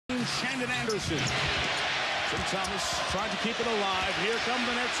Shandon Anderson. Tim Thomas tried to keep it alive. Here come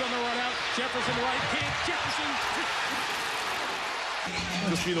the Nets on the run out. Jefferson right, kick, Jefferson.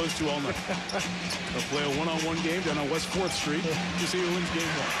 Just be those two all night. They'll play a one-on-one game down on West 4th Street to see who wins game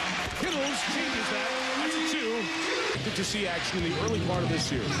one. Kittles changes that. That's a 2. Good to see action in the early part of this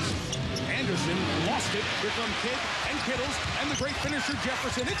series. Anderson lost it. Here come Kidd and Kittles and the great finisher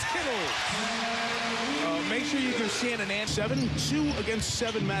Jefferson. It's Kittles. Make sure you can see an 7-2 against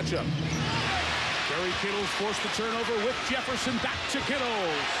 7 matchup. Kerry Kittles forced the turnover with Jefferson back to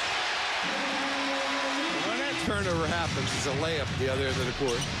Kittles. When that turnover happens, it's a layup at the other end of the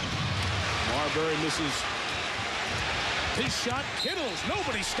court. Marbury misses his shot. Kittles,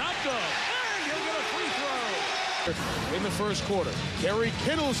 nobody stopped him. And he'll get a free throw. In the first quarter, Kerry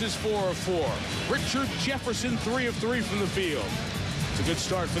Kittles is 4 of 4. Richard Jefferson 3 of 3 from the field. It's a good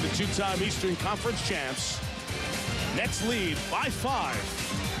start for the two-time Eastern Conference champs. Nets lead by 5.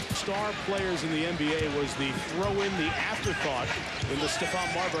 Star players in the NBA was the throw-in, the afterthought in the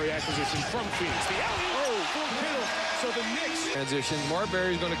Stephon Marbury acquisition from Phoenix. The alley-oop for Kittles. So the Knicks transition.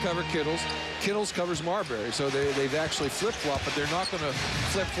 Marbury's going to cover Kittles. Kittles covers Marbury. So they've actually flip-flopped, but they're not going to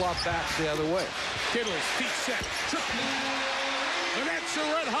flip-flop back the other way. Kittles, feet set, triple. The Nets are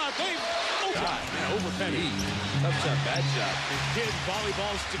red hot. Over Penny. Tough shot, bad shot. Kidd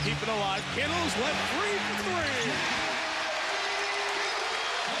volleyballs to keep it alive. Kittles left 3 for 3.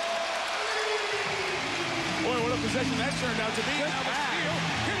 Boy, what a possession that turned out to be. Now the steal.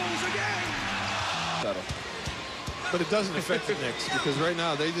 Kittles again. Settle. But it doesn't affect the Knicks because right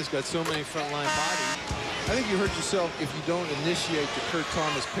now they just got so many frontline bodies. I think you hurt yourself if you don't initiate the Kurt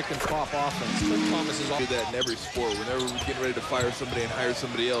Thomas pick and pop offense. Kurt Thomas is all do that in every sport. Whenever we're getting ready to fire somebody and hire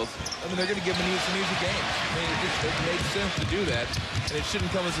somebody else, I mean, they're going to give them some easy games. I mean, it makes sense to do that, and it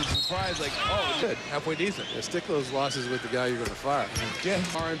shouldn't come as a surprise like, oh, good, halfway decent. Yeah, stick those losses with the guy you're going to fire. Yeah,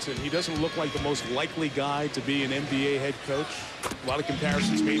 Arrington, he doesn't look like the most likely guy to be an NBA head coach. A lot of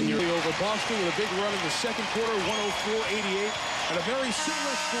comparisons made here over Boston with a big run in the second quarter, 104-88, and a very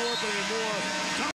similar score, but a more